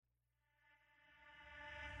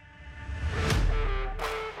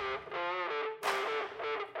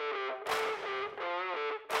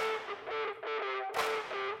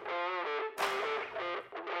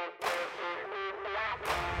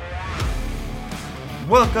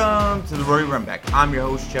Welcome to the Rory Runback. I'm your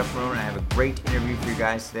host, Jeff Roan, and I have a great interview for you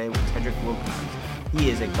guys today with Tedrick Wilcox. He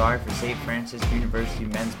is a guard for St. Francis University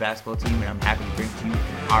men's basketball team, and I'm happy to bring to you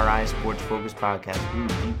an RI Sports Focus podcast. We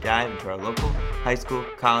will deep dive into our local, high school,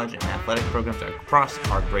 college, and athletic programs across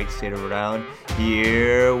our great state of Rhode Island.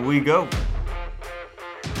 Here we go.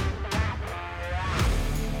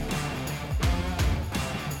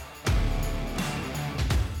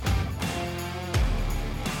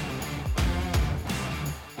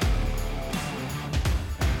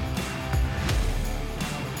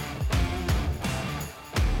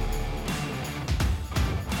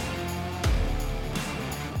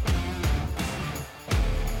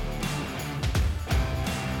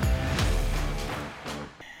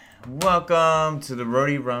 Welcome to the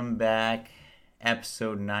Roadie Run Back,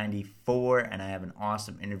 episode 94, and I have an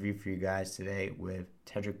awesome interview for you guys today with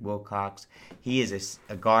Tedrick Wilcox. He is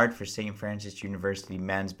a guard for St. Francis University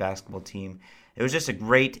men's basketball team. It was just a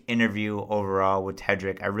great interview overall with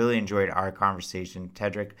Tedrick. I really enjoyed our conversation.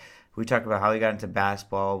 Tedrick, we talked about how he got into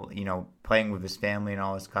basketball, playing with his family and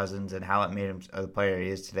all his cousins, and how it made him the player he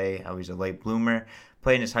is today, how he's a late bloomer,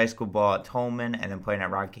 playing his high school ball at Tolman and then playing at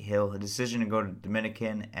Rocky Hill, a decision to go to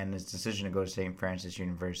Dominican, and his decision to go to St. Francis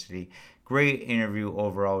University. Great interview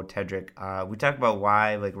overall with Tedrick. We talked about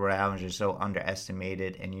why Rhode Islanders are so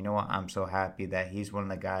underestimated, and you know what? I'm so happy that he's one of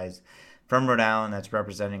the guys from Rhode Island that's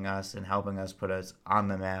representing us and helping us put us on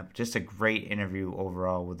the map. Just a great interview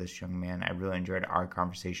overall with this young man. I really enjoyed our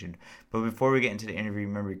conversation. But before we get into the interview,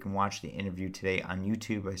 remember you can watch the interview today on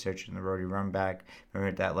YouTube by searching the Roadie Run Back.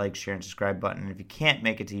 Remember hit that like, share, and subscribe button. And if you can't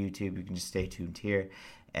make it to YouTube, you can just stay tuned here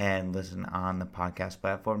and listen on the podcast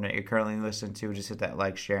platform that you're currently listening to. Just hit that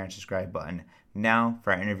like, share, and subscribe button. Now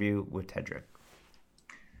for our interview with Tedrick.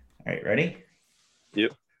 All right, ready?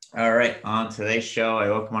 Yep. All right, on today's show, I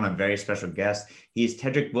welcome on a very special guest. He's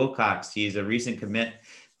Tedrick Wilcox. He's a recent commit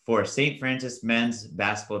for St. Francis men's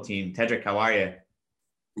basketball team. Tedrick, how are you?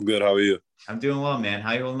 I'm good. How are you? I'm doing well, man.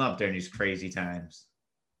 How you holding up during these crazy times?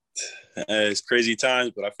 It's crazy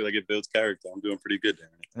times, but I feel like it builds character. I'm doing pretty good there.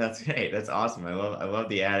 That's great. That's awesome. I love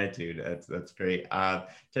the attitude. That's great.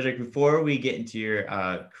 Tedrick, before we get into your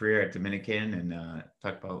career at Dominican and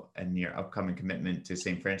talk about and your upcoming commitment to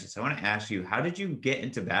St. Francis, I want to ask you, how did you get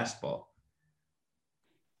into basketball?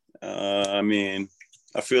 I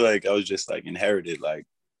feel like I was just inherited.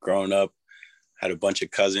 Growing up, had a bunch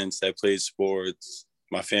of cousins that played sports.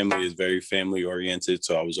 My family is very family oriented,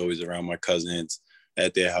 so I was always around my cousins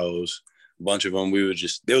at their house. A bunch of them,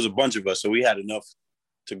 there was a bunch of us, so we had enough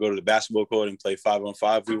to go to the basketball court and play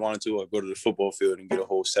 5-on-5 if we wanted to, or go to the football field and get a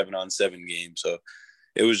whole 7-on-7 game. So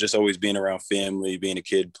it was just always being around family, being a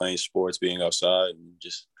kid, playing sports, being outside, and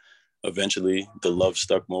just eventually the love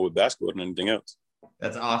stuck more with basketball than anything else.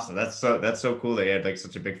 That's awesome. That's so cool that you had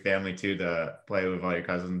such a big family too to play with all your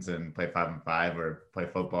cousins and play 5-on-5 or play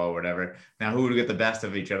football or whatever. Now, who would get the best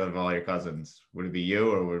of each other of all your cousins? Would it be you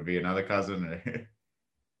or would it be another cousin? Or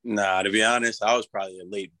Nah, to be honest, I was probably a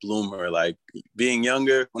late bloomer. Being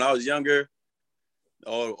younger, when I was younger,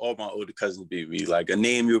 all my older cousins beat me. A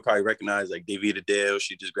name you would probably recognize, like Davida Dale.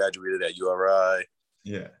 She just graduated at URI.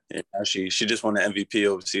 Yeah. And she just won the MVP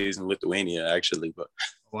overseas in Lithuania, actually. But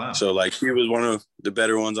wow. So she was one of the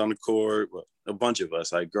better ones on the court. But a bunch of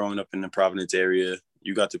us, growing up in the Providence area,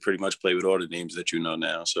 you got to pretty much play with all the names that you know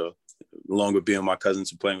now. So along with being my cousins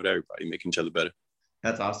and playing with everybody, making each other better.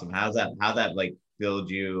 That's awesome. How that build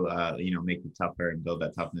you, make you tougher and build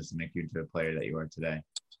that toughness and make you into a player that you are today?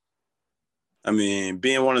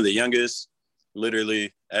 Being one of the youngest,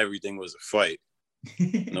 literally everything was a fight,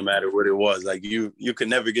 no matter what it was. You could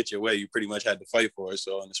never get your way. You pretty much had to fight for it.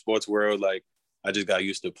 So in the sports world, I just got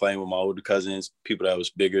used to playing with my older cousins, people that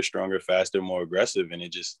was bigger, stronger, faster, more aggressive. And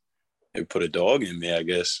it put a dog in me, I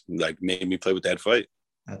guess, made me play with that fight.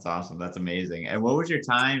 That's awesome. That's amazing. And what was your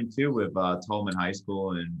time too with Tolman High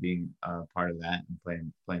School and being part of that and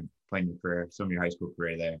playing your career, some of your high school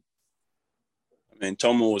career there?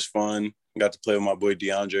 Tolman was fun. Got to play with my boy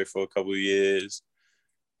DeAndre for a couple of years.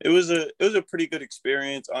 It was a pretty good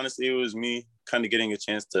experience. Honestly, it was me kind of getting a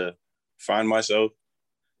chance to find myself.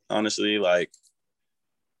 Honestly,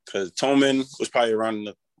 because Tolman was probably around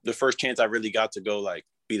the first chance I really got to go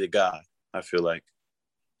be the guy. I feel like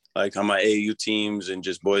on my AAU teams and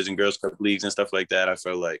just boys and girls club leagues and stuff like that, I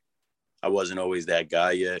felt like I wasn't always that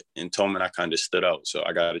guy yet. In Tolman, I kind of stood out. So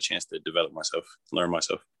I got a chance to develop myself, learn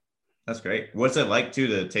myself. That's great. What's it like too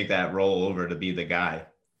to take that role over to be the guy?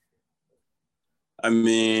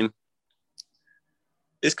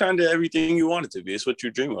 It's kind of everything you want it to be. It's what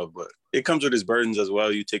you dream of, but it comes with its burdens as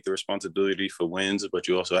well. You take the responsibility for wins, but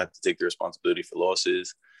you also have to take the responsibility for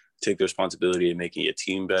losses. take the responsibility of making your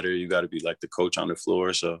team better. You got to be like the coach on the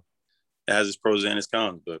floor. So it has its pros and its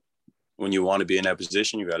cons, but when you want to be in that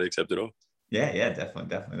position, you got to accept it all. Yeah, definitely,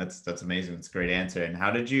 definitely. That's amazing. That's a great answer. And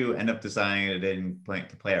how did you end up deciding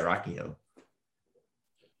to play at Rocky Hill?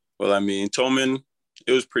 Well, I mean, Tolman,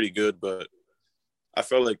 it was pretty good, but I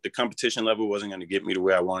felt like the competition level wasn't going to get me to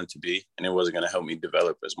where I wanted to be, and it wasn't going to help me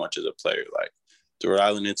develop as much as a player. Like the Rhode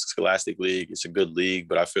Island Interscholastic League, it's a good league,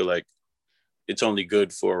 but I feel like it's only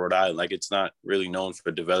good for Rhode Island. Like it's not really known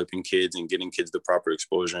for developing kids and getting kids the proper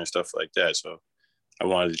exposure and stuff like that. So I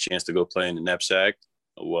wanted a chance to go play in the NEPSAC,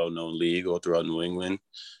 a well-known league all throughout New England,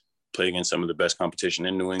 play against some of the best competition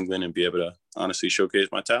in New England and be able to honestly showcase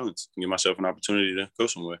my talents and give myself an opportunity to go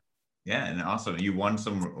somewhere. Yeah, and also you won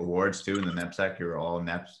some awards too in the NEPSAC. You were all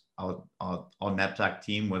NEPSAC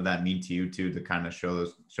team. What did that mean to you too, to kind of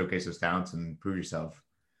showcase those talents and prove yourself?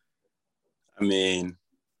 I mean,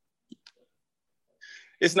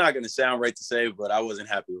 it's not going to sound right to say, but I wasn't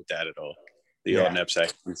happy with that at all. The all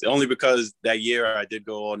NEPSAC. It's only because that year I did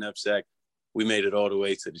go all NEPSAC. We made it all the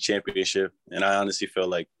way to the championship, and I honestly felt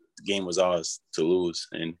like the game was ours to lose,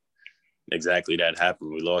 and exactly that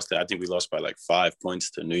happened. We lost. I think we lost by like 5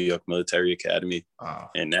 points to New York Military Academy,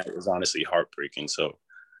 and that was honestly heartbreaking. So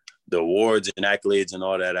the awards and accolades and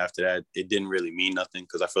all that after that, it didn't really mean nothing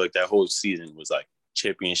because I feel like that whole season was like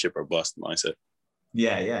championship or bust mindset.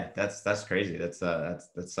 Yeah, that's crazy. That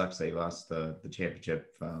sucks that you lost the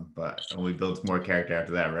championship, but only builds more character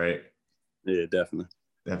after that, right? Yeah, definitely.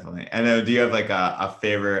 And do you have like a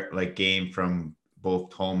favorite like game from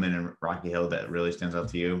both Tolman and Rocky Hill that really stands out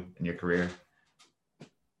to you in your career?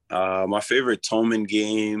 My favorite Tolman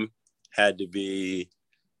game had to be,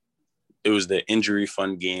 it was the injury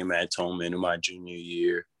fund game at Tolman in my junior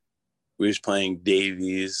year. We was playing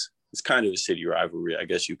Davies. It's kind of a city rivalry, I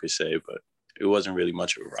guess you could say, but it wasn't really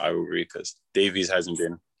much of a rivalry because Davies hasn't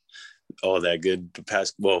been all that good the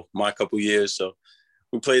past, my couple years. So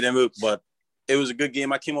we played them, but it was a good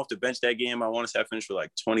game. I came off the bench that game. I want to say I finished with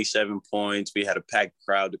like 27 points. We had a packed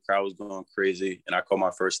crowd. The crowd was going crazy. And I caught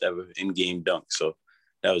my first ever in-game dunk. So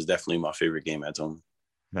that was definitely my favorite game at home.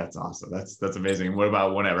 That's awesome. That's amazing. What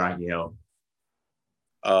about one at Rocky Hill?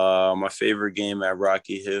 My favorite game at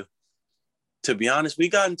Rocky Hill. To be honest, we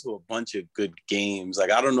got into a bunch of good games.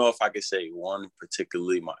 Like, I don't know if I could say one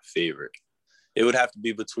particularly my favorite. It would have to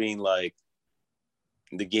be between like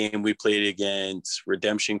the game we played against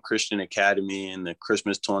Redemption Christian Academy in the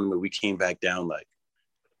Christmas tournament. We came back down like,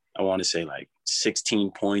 I want to say like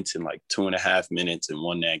 16 points in like 2.5 minutes and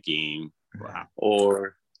won that game. Wow.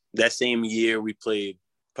 Or that same year we played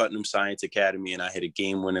Putnam Science Academy and I hit a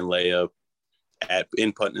game-winning layup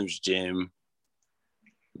in Putnam's gym.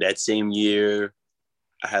 That same year,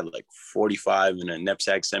 I had like 45 in a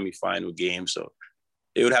NEPSAC semifinal game. So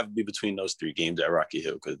it would have to be between those 3 games at Rocky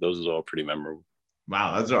Hill because those are all pretty memorable.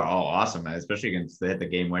 Wow, those are all awesome, man. Especially against they hit the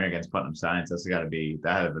game winner against Putnam Science. That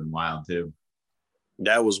had been wild too.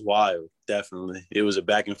 That was wild, definitely. It was a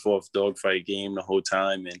back and forth dogfight game the whole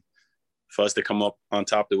time, and for us to come up on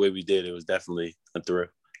top the way we did, it was definitely a thrill.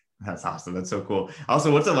 That's awesome. That's so cool.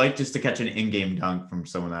 Also, what's it like just to catch an in-game dunk from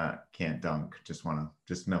someone that can't dunk?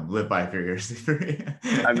 Live by figures.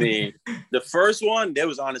 I mean, the first one, there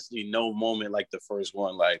was honestly no moment like the first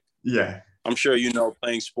one. Like, yeah, I'm sure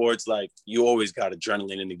playing sports, like you always got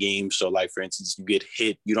adrenaline in the game. So, like for instance, you get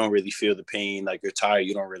hit, you don't really feel the pain. Like you're tired,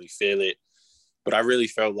 you don't really feel it. But I really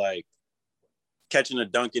felt like catching a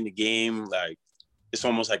dunk in the game, like it's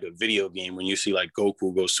almost like a video game when you see like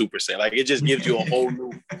Goku go Super Saiyan. Like it just gives you a whole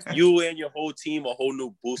new, you and your whole team, a whole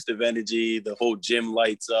new boost of energy. The whole gym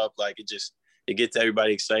lights up. Like it gets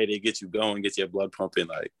everybody excited. It gets you going, gets your blood pumping.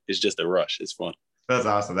 Like it's just a rush. It's fun. That's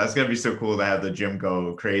awesome. That's going to be so cool to have the gym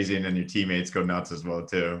go crazy and then your teammates go nuts as well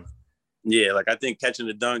too. Yeah. Like I think catching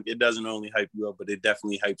the dunk, it doesn't only hype you up, but it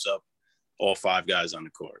definitely hypes up all 5 guys on the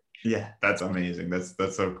court. Yeah, that's amazing. That's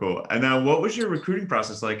so cool. And now, what was your recruiting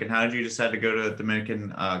process like, and how did you decide to go to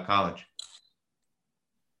Dominican college?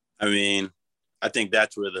 I mean, I think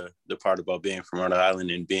that's where the part about being from Rhode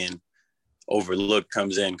Island and being overlooked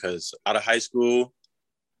comes in, because out of high school,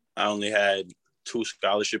 I only had 2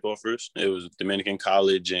 scholarship offers. It was Dominican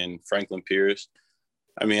College and Franklin Pierce.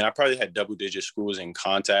 I mean, I probably had double-digit schools in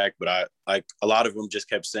contact, but a lot of them just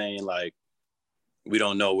kept saying like, we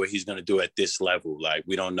don't know what he's going to do at this level. Like,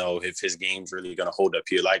 we don't know if his game's really going to hold up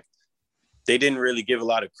here. Like, they didn't really give a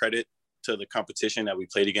lot of credit to the competition that we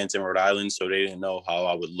played against in Rhode Island, so they didn't know how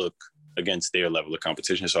I would look against their level of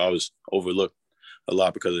competition. So I was overlooked a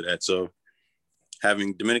lot because of that. So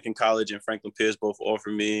having Dominican College and Franklin Pierce both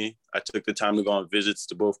offer me, I took the time to go on visits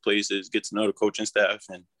to both places, get to know the coaching staff,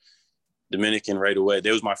 and Dominican right away.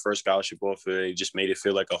 That was my first scholarship offer. They just made it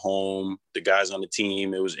feel like a home. The guys on the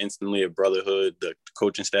team, it was instantly a brotherhood. The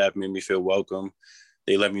coaching staff made me feel welcome.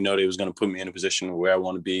 They let me know they was going to put me in a position where I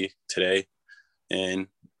want to be today. And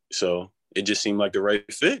so it just seemed like the right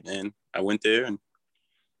fit. And I went there and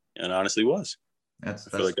honestly was. I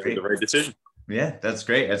feel like that was the right decision. Yeah, that's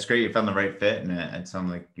great. That's great. You found the right fit, and it sounds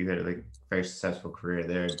like you had a very successful career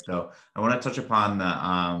there. So I want to touch upon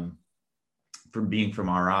the from being from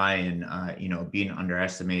RI and being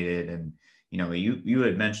underestimated, and you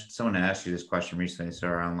had mentioned, someone had asked you this question recently, I saw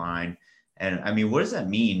online, and I mean, what does that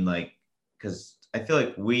mean? Like, because I feel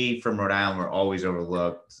like we from Rhode Island were always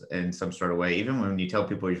overlooked in some sort of way. Even when you tell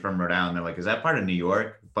people you're from Rhode Island, they're like, "Is that part of New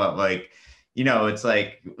York?" But it's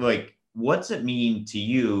like what's it mean to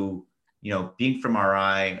you? Being from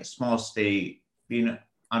RI, a small state, being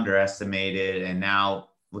underestimated, and now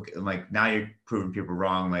now you're proving people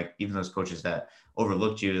wrong. Like, even those coaches that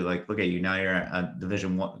overlooked you, like, look at you now, you're at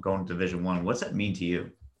Division One, going to Division One. What's that mean to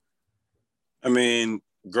you? I mean,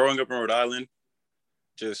 growing up in Rhode Island,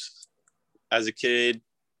 just as a kid,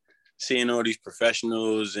 seeing all these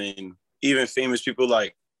professionals and even famous people,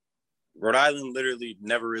 like Rhode Island literally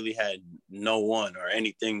never really had no one or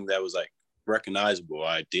anything that was like recognizable or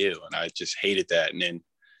ideal. And I just hated that. And then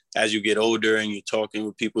as you get older and you're talking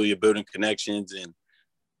with people, you're building connections, and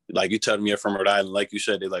like you telling me you're from Rhode Island, like you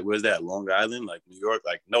said, they're like, where's that? Long Island? Like New York?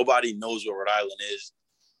 Like nobody knows what Rhode Island is.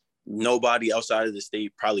 Nobody outside of the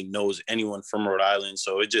state probably knows anyone from Rhode Island.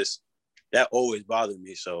 So that always bothered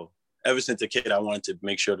me. So ever since a kid, I wanted to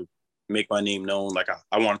make sure to make my name known. Like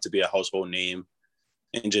I wanted to be a household name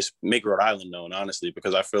and just make Rhode Island known, honestly,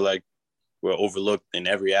 because I feel like we're overlooked in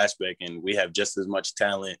every aspect, and we have just as much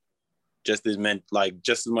talent, just as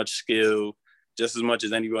much skill, just as much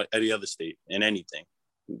as any other state in anything,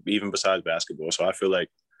 even besides basketball. So I feel like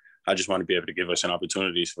I just want to be able to give us an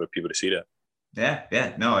opportunity for people to see that.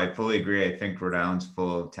 Yeah. No, I fully agree. I think Rhode Island's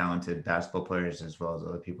full of talented basketball players as well as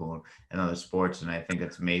other people in other sports. And I think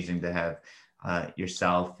it's amazing to have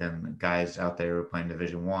yourself and guys out there who are playing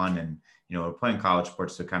Division One and, we're playing college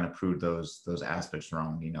sports to kind of prove those aspects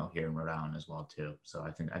wrong, here in Rhode Island as well too. So I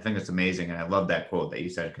think it's amazing. And I love that quote that you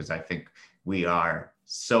said, because I think we are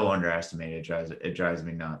so underestimated. It drives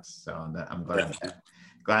me nuts. So I'm glad. Yeah.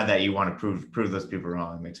 Glad that you want to prove those people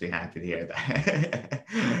wrong. It makes me happy to hear that.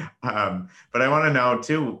 But I want to know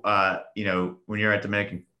too, when you're at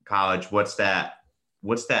Dominican College, what's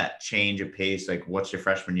that change of pace? Like, what's your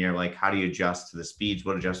freshman year like? How do you adjust to the speeds?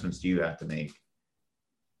 What adjustments do you have to make?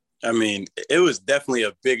 I mean, it was definitely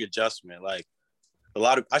a big adjustment. Like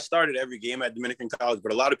I started every game at Dominican College,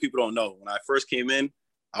 but a lot of people don't know. When I first came in,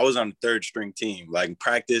 I was on the third string team. Like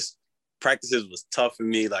practices was tough for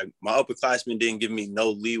me. Like my upperclassmen didn't give me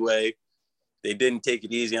no leeway. They didn't take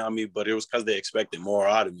it easy on me, but it was because they expected more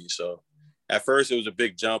out of me. So at first it was a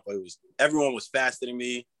big jump. Everyone was faster than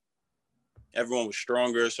me. Everyone was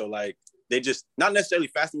stronger. So like they just not necessarily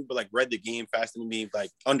faster than me, but like read the game faster than me,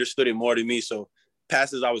 like understood it more than me. So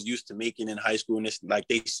passes I was used to making in high school, and it's like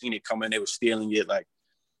they seen it coming, they were stealing it. Like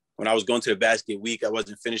when I was going to the basket week, I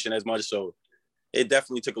wasn't finishing as much. So it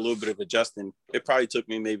definitely took a little bit of adjusting. It probably took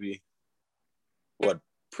me maybe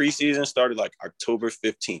preseason started like October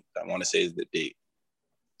 15th, I want to say is the date.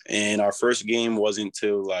 And our first game wasn't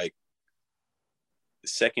until like the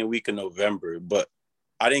second week of November, but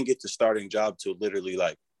I didn't get the starting job till literally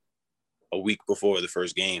like a week before the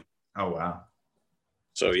first game. Oh, wow.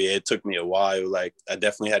 So yeah, it took me a while. Like I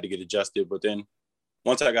definitely had to get adjusted, but then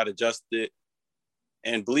once I got adjusted,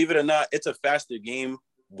 and believe it or not, it's a faster game,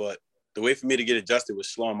 but the way for me to get adjusted was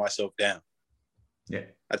slowing myself down. Yeah.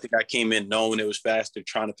 I think I came in knowing it was faster,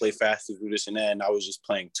 trying to play faster, do this and that, and I was just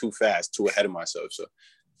playing too fast, too ahead of myself. So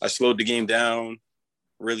I slowed the game down,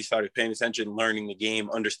 really started paying attention, learning the game,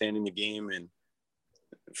 understanding the game, and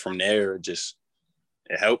from there, it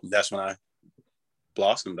helped. That's when I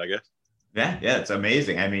blossomed, I guess. Yeah, it's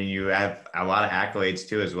amazing. I mean, you have a lot of accolades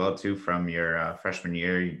too, as well too, from your freshman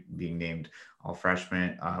year, being named all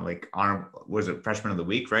freshman, was it freshman of the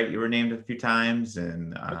week, right? You were named a few times,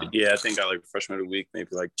 and yeah, I think I like freshman of the week maybe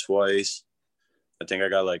like twice. I think I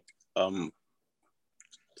got like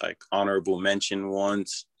honorable mention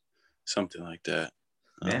once, something like that.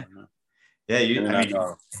 Yeah,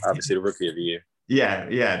 obviously the rookie of the year.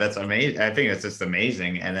 Yeah, that's amazing. I think it's just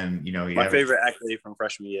amazing. And then my favorite accolade from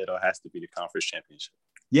freshman year though has to be the conference championship.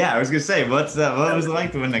 Yeah, I was gonna say, what was it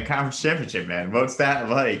like to win the conference championship, man? What's that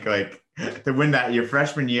like? Like to win that your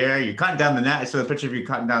freshman year, you're cutting down the net. I saw the picture of you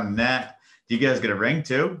cutting down the net. Do you guys get a ring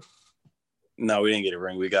too? No, we didn't get a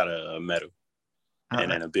ring. We got a medal,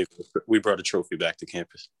 and then we brought a trophy back to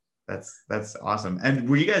campus. That's awesome. And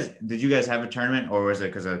did you guys have a tournament, or was it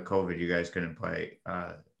because of COVID you guys couldn't play?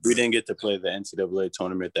 We didn't get to play the NCAA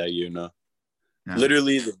tournament that year, no. No.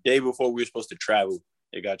 Literally the day before we were supposed to travel,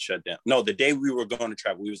 it got shut down. No, the day we were going to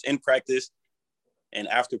travel, we was in practice, and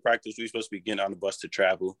after practice, we were supposed to be getting on the bus to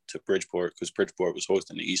travel to Bridgeport because Bridgeport was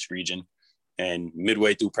hosting the East region. And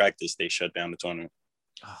midway through practice, they shut down the tournament.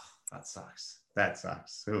 Oh, that sucks. That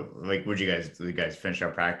sucks. So, like, did you guys finish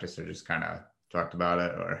up practice or just kind of talked about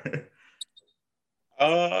it, or?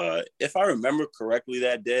 If I remember correctly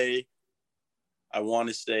that day, I want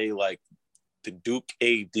to say like the Duke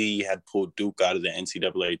AD had pulled Duke out of the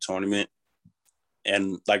NCAA tournament.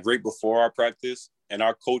 And like right before our practice, and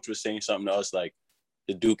our coach was saying something to us like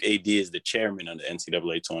the Duke AD is the chairman of the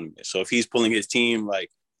NCAA tournament. So if he's pulling his team,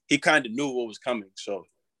 like he kind of knew what was coming. So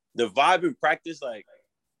the vibe in practice, like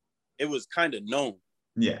it was kind of known.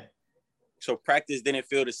 Yeah. So practice didn't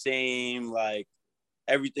feel the same. Like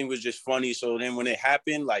everything was just funny. So then when it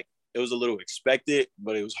happened, like it was a little expected,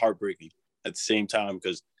 but it was heartbreaking at the same time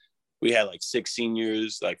because we had like 6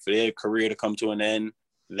 seniors, like for their career to come to an end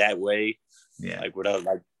that way. Yeah. Like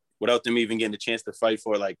without them even getting a chance to fight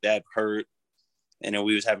for it, like that hurt. And then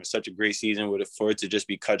we was having such a great season for it to just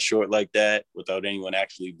be cut short like that without anyone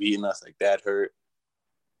actually beating us, like that hurt.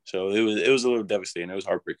 So it was a little devastating. It was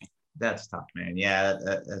heartbreaking. That's tough, man. Yeah,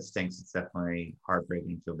 that stinks. It's definitely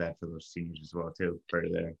heartbreaking. Feel bad for those seniors as well too, for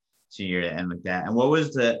their senior to end like that. And what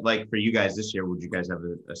was the like for you guys this year? Would you guys have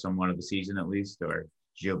a somewhat of a season at least, or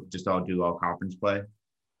did you just all do all conference play?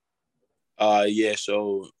 Yeah.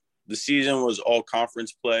 So the season was all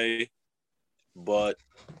conference play, but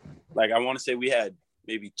like I want to say we had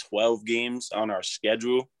maybe 12 games on our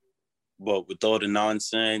schedule, but with all the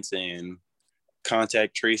nonsense and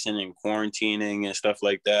contact tracing and quarantining and stuff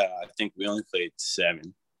like that, I think we only played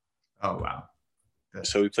 7. Oh, wow.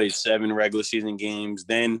 So we played 7 regular season games.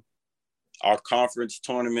 Then our conference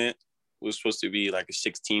tournament was supposed to be like a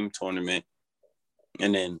 6-team tournament.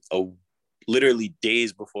 And then literally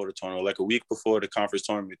days before the tournament, like a week before the conference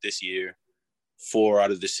tournament this year, 4 out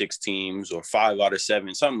of the 6 teams or 5 out of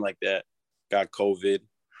 7, something like that, got COVID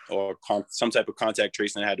or some type of contact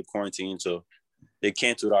tracing and had to quarantine. So they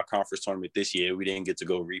canceled our conference tournament this year. We didn't get to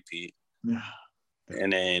go repeat.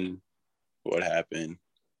 And then what happened?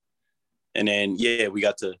 And then, yeah,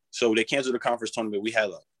 so they canceled the conference tournament. We had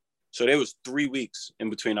so there was 3 weeks in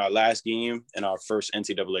between our last game and our first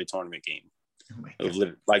NCAA tournament game. Oh it was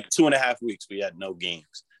like 2.5 weeks. We had no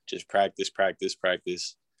games, just practice,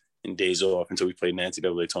 and days off until we played in the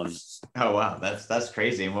NCAA tournament. Oh, wow. That's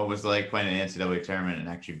crazy. And what was it like playing an NCAA tournament and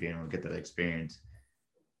actually being able to get that experience?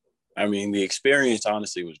 I mean, the experience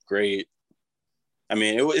honestly was great. I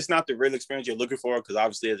mean, it's not the real experience you're looking for because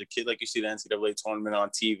obviously as a kid, like you see the NCAA tournament on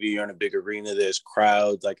TV, you're in a big arena, there's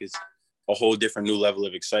crowds, like it's a whole different new level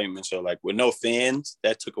of excitement. So like with no fans,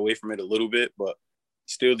 that took away from it a little bit, but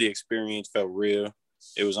still the experience felt real.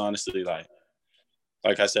 It was honestly like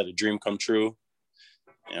I said, a dream come true.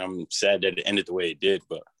 And I'm sad that it ended the way it did,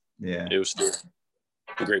 but yeah, it was still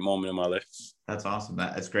a great moment in my life. That's awesome.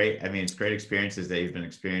 That's great. I mean, it's great experiences that you've been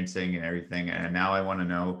experiencing and everything. And now I want to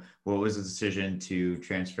know, what was the decision to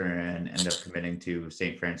transfer and end up committing to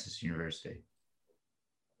St. Francis University?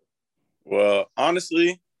 Well,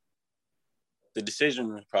 honestly, the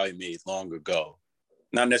decision was probably made long ago.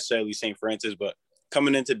 Not necessarily St. Francis, but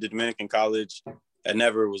coming into the Dominican College, I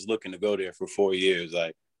never was looking to go there for 4 years.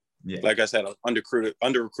 Like I said, I was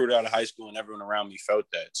under recruited out of high school, and everyone around me felt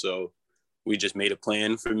that. So we just made a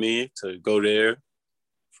plan for me to go there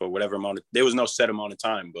for whatever there was no set amount of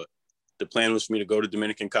time, but the plan was for me to go to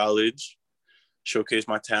Dominican College, showcase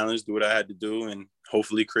my talents, do what I had to do, and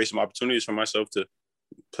hopefully create some opportunities for myself to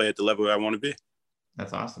play at the level I want to be.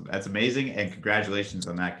 That's awesome. That's amazing. And congratulations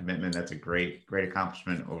on that commitment. That's a great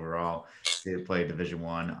accomplishment overall to play Division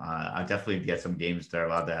I. I'll definitely get some games that are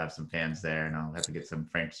allowed to have some fans there, and I'll have to get some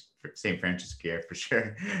St. Francis gear for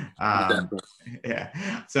sure. Yeah.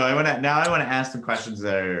 So I want to ask some questions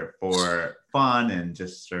that are for fun and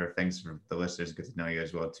just sort of things for the listeners get to know you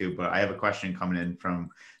as well too. But I have a question coming in from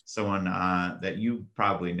someone that you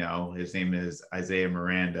probably know. His name is Isaiah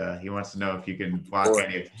Miranda. He wants to know if you can block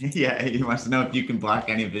any of he wants to know if you can block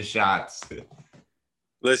any of his shots.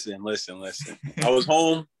 Listen. I was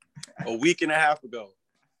home a week and a half ago,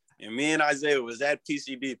 and me and Isaiah was at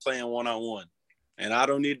PCB playing one-on-one. And I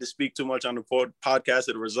don't need to speak too much on the podcast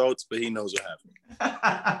of the results, but he knows what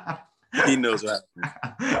happened. He knows what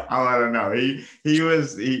happened. I don't know.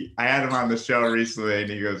 I had him on the show recently,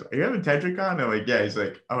 and he goes, "Are you having Tedrick on?" I'm like, "Yeah." He's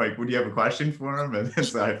like, "Oh, like, would you have a question for him?" And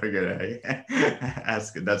so I figured I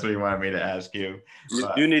ask. That's what he wanted me to ask you.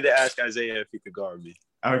 You need to ask Isaiah if he could guard me.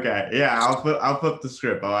 Okay, yeah, I'll flip the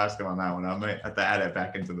script. I'll ask him on that one. I might have to add it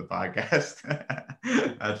back into the podcast.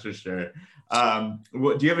 That's for sure.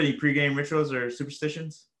 Do you have any pregame rituals or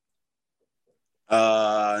superstitions?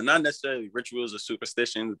 Not necessarily rituals or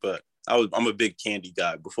superstitions, but I'm a big candy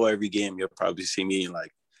guy. Before every game, you'll probably see me eating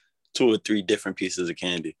like 2 or 3 different pieces of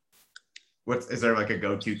candy. Is there like a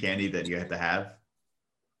go-to candy that you have to have?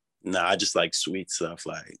 Nah, I just like sweet stuff,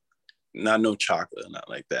 like not no chocolate, not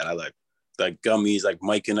like that. I like gummies, like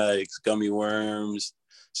Mike and Ike's, gummy worms,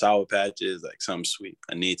 sour patches, like something sweet.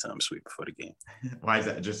 I need something sweet before the game. Why is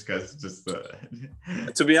that? Just because just the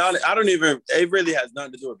To be honest, I don't even. It really has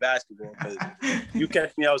nothing to do with basketball because you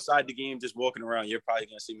catch me outside the game just walking around, you're probably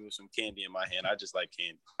gonna see me with some candy in my hand. I just like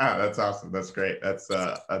candy. Oh, that's awesome. That's great. That's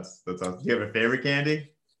awesome. Do you have a favorite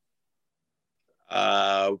candy?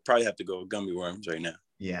 Would probably have to go with gummy worms right now.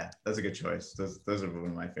 Yeah, that's a good choice. Those are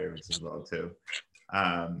one of my favorites as well too.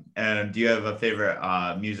 And do you have a favorite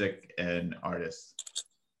music and artist?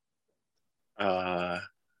 Uh,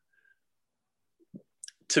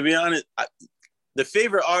 to be honest, the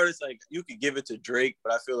favorite artist, like you could give it to Drake,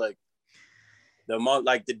 but I feel like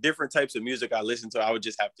the different types of music I listen to, I would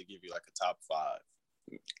just have to give you like a top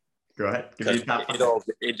 5. Go ahead. Give me a top 5.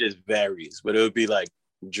 It just varies, but it would be like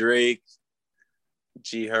Drake,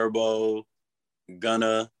 G Herbo,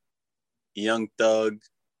 Gunna, Young Thug,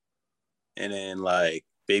 and then like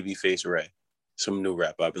Babyface Ray. Some new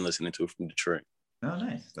rap I've been listening to from Detroit. Oh,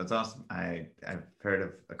 nice. That's awesome. I've heard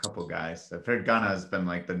of a couple guys. I've heard Gunna has been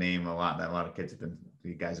like the name a lot that a lot of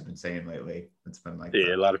you guys have been saying lately. It's been like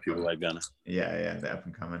a lot of people like Gunna. Yeah, the up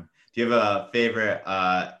and coming. Do you have a favorite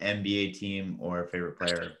NBA team or favorite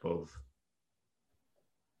player? Both.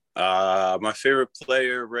 My favorite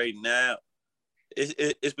player right now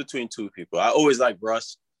it's between 2 people. I always like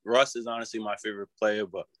Russ. Russ is honestly my favorite player,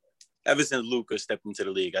 but ever since Luka stepped into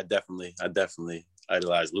the league, I definitely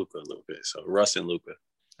idolize Luka a little bit. So Russ and Luka.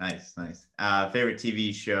 Nice. Favorite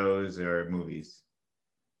TV shows or movies?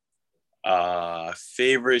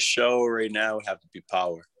 Favorite show right now would have to be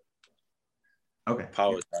Power. Okay.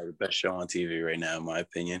 Power is probably the best show on TV right now, in my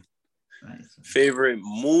opinion. Nice. Favorite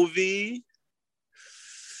movie?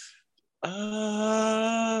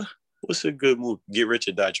 What's a good movie? Get Rich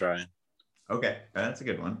or Die Trying. Okay, that's a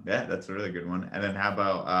good one. Yeah, that's a really good one. And then how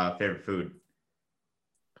about favorite food?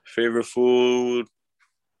 Favorite food?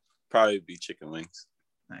 Probably be chicken wings.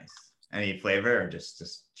 Nice. Any flavor or just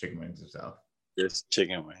chicken wings itself? Just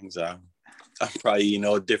chicken wings. I'm probably eating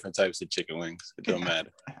all different types of chicken wings. It don't matter.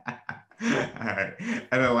 All right.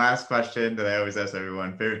 And the last question that I always ask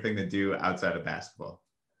everyone: favorite thing to do outside of basketball?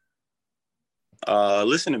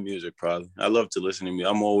 Listen to music, probably. I love to listen to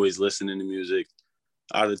music. I'm always listening to music.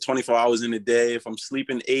 Out of the 24 hours in a day, if I'm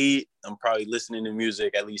sleeping 8, I'm probably listening to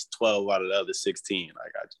music at least 12 out of the other 16.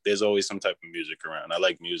 There's always some type of music around. I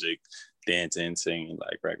like music, dancing, singing,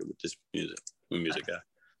 like regular, just music. I'm a music guy.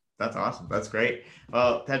 That's awesome. That's great.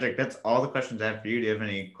 Well, Tedrick, that's all the questions I have for you. Do you have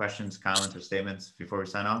any questions, comments, or statements before we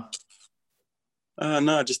sign off?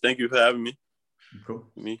 No, just thank you for having me. Cool.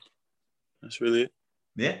 Me. That's really it.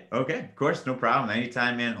 Yeah. Okay. Of course. No problem.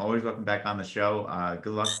 Anytime, man. Always welcome back on the show.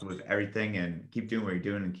 Good luck with everything and keep doing what you're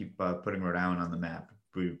doing and keep putting Rhode Island on the map.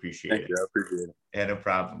 We appreciate it. Thank you. I appreciate it. Yeah, no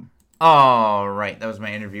problem. All right. That was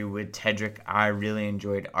my interview with Tedrick. I really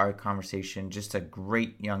enjoyed our conversation. Just a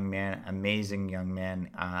great young man, amazing young man.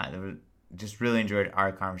 Just really enjoyed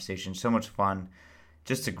our conversation. So much fun.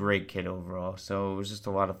 Just a great kid overall. So it was just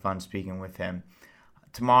a lot of fun speaking with him.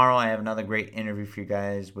 Tomorrow, I have another great interview for you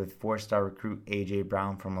guys with 4-star recruit AJ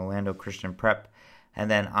Brown from Orlando Christian Prep.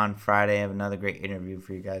 And then on Friday, I have another great interview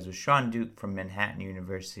for you guys with Sean Duke from Manhattan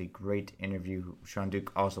University. Great interview. Sean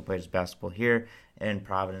Duke also plays basketball here in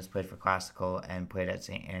Providence, played for Classical, and played at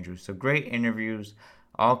St. Andrews. So great interviews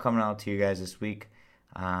all coming out to you guys this week.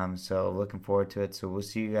 So looking forward to it. So we'll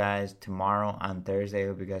see you guys tomorrow on Thursday. I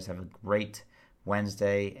hope you guys have a great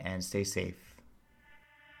Wednesday and stay safe.